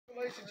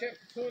Revelation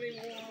chapter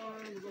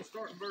 21, we're going to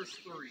start in verse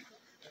 3.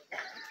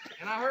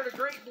 And I heard a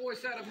great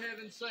voice out of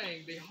heaven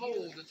saying,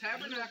 Behold, the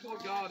tabernacle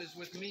of God is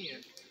with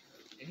men,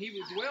 and he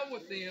will dwell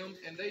with them,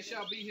 and they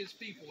shall be his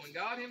people, and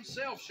God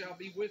himself shall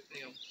be with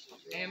them,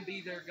 and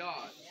be their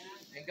God.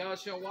 And God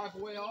shall wipe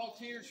away all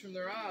tears from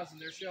their eyes,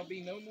 and there shall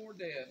be no more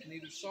death,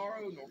 neither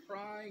sorrow nor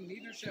crying,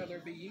 neither shall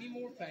there be any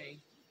more pain,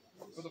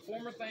 for the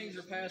former things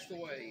are passed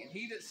away. And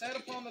he that sat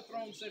upon the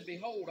throne said,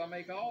 Behold, I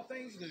make all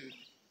things new.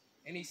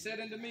 And he said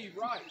unto me,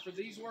 Write, for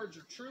these words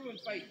are true and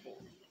faithful.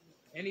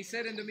 And he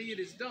said unto me, It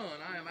is done.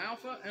 I am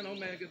Alpha and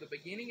Omega, the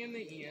beginning and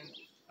the end.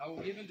 I will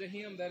give unto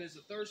him that is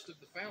athirst of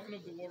the fountain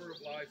of the water of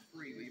life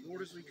freely.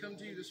 Lord, as we come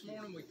to you this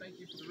morning, we thank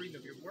you for the reading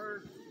of your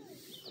word.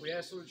 We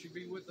ask, Lord, that you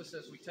be with us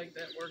as we take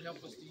that word.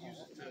 Help us to use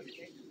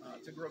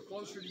it to grow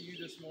closer to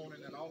you this morning.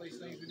 And all these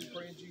things we do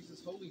pray in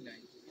Jesus' holy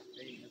name.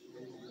 Amen.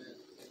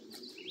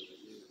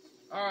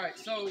 All right,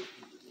 so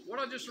what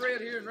I just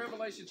read here in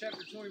Revelation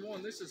chapter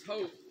 21, this is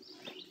hope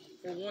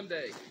for one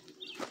day.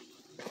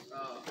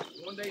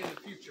 One day in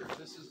the future.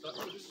 This is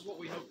what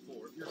we hope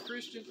for. If you're a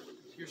Christian,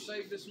 if you're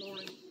saved this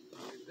morning,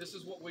 this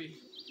is what we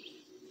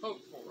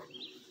hope for.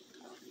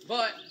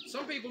 But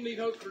some people need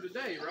hope for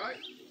today, right?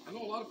 I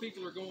know a lot of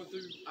people are going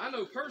through, I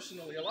know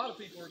personally a lot of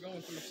people are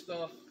going through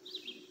stuff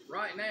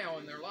right now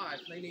in their life.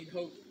 They need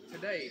hope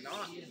today,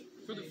 not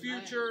for the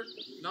future,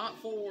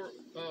 not for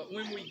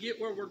when we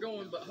get where we're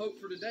going, but hope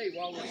for today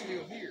while we're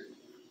still here.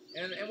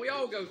 And we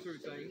all go through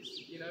things,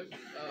 you know.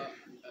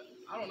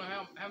 I don't know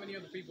how many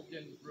other people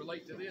can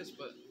relate to this,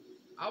 but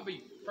I'll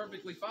be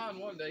perfectly fine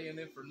one day, and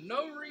then for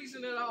no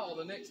reason at all,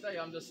 the next day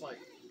I'm just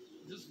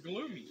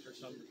gloomy for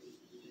some reason.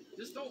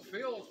 Just don't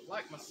feel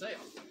like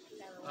myself.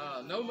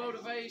 No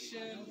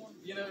motivation,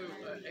 you know,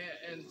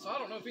 and so I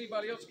don't know if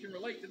anybody else can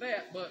relate to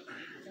that, but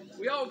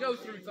we all go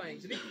through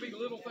things, and it could be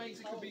little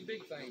things, it could be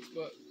big things,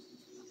 but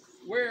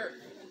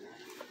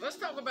let's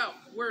talk about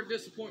where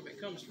disappointment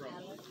comes from.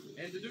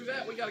 And to do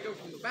that, we got to go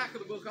from the back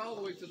of the book all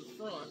the way to the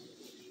front.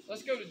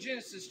 Let's go to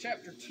Genesis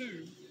chapter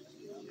 2.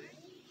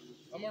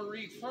 I'm going to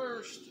read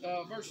first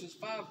verses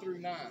 5 through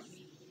 9.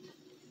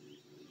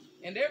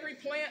 And every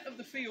plant of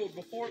the field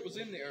before it was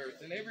in the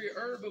earth, and every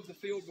herb of the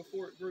field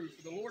before it grew,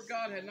 for the Lord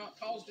God had not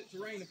caused it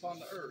to rain upon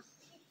the earth.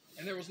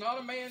 And there was not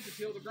a man to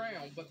till the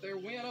ground, but there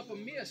went up a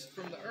mist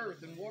from the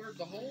earth, and watered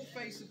the whole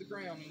face of the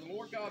ground. And the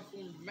Lord God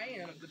formed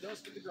man of the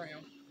dust of the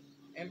ground,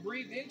 and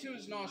breathed into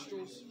his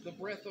nostrils the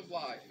breath of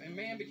life, and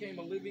man became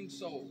a living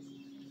soul.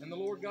 And the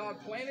Lord God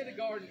planted a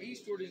garden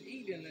eastward in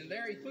Eden, and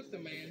there he put the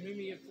man whom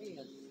he had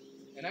formed.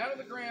 And out of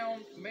the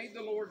ground made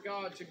the Lord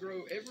God to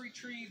grow every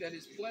tree that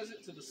is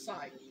pleasant to the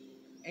sight,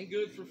 and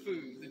good for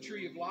food, the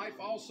tree of life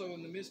also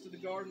in the midst of the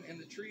garden, and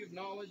the tree of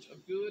knowledge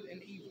of good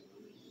and evil.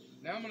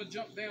 Now I'm going to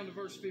jump down to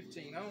verse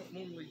 15. I don't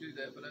normally do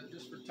that, but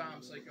just for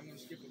time's sake, I'm going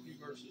to skip a few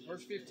verses.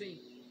 Verse 15.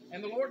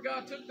 And the Lord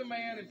God took the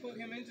man and put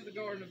him into the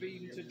garden of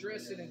Eden to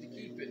dress it and to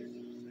keep it.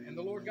 And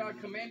the Lord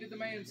God commanded the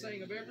man,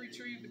 saying, Of every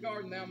tree of the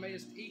garden thou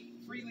mayest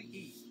freely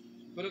eat,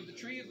 but of the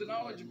tree of the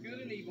knowledge of good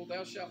and evil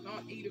thou shalt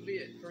not eat of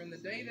it, for in the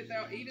day that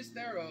thou eatest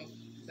thereof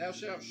thou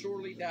shalt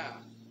surely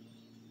die.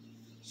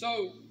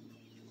 So,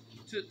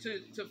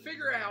 to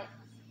figure out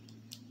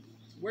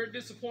where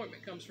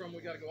disappointment comes from, we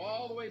got to go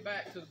all the way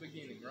back to the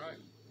beginning, right?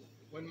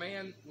 When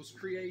man was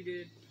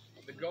created,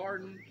 the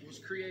garden was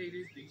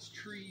created, these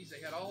trees,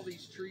 they had all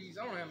these trees.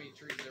 I don't know how many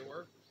trees there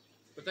were,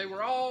 but they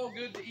were all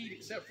good to eat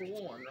except for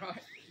one,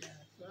 right? That's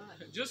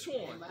right. Just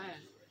one.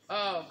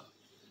 Amen.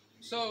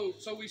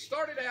 So we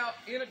started out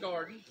in a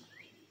garden,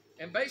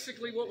 and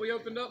basically what we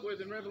opened up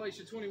with in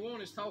Revelation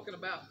 21 is talking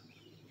about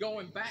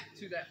going back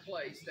to that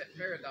place, that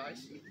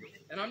paradise,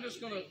 and I'm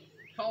just going to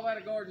call that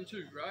a garden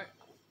too, right?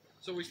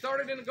 So we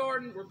started in a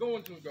garden, we're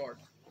going to a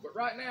garden, but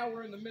right now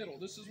we're in the middle.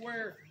 This is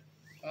where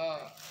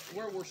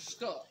we're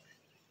stuck.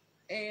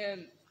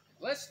 And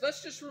let's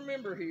just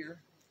remember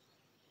here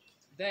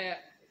that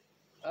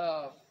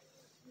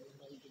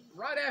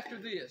right after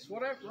this,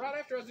 right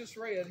after I just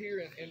read here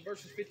in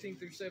verses 15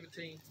 through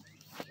 17,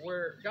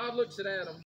 where God looks at Adam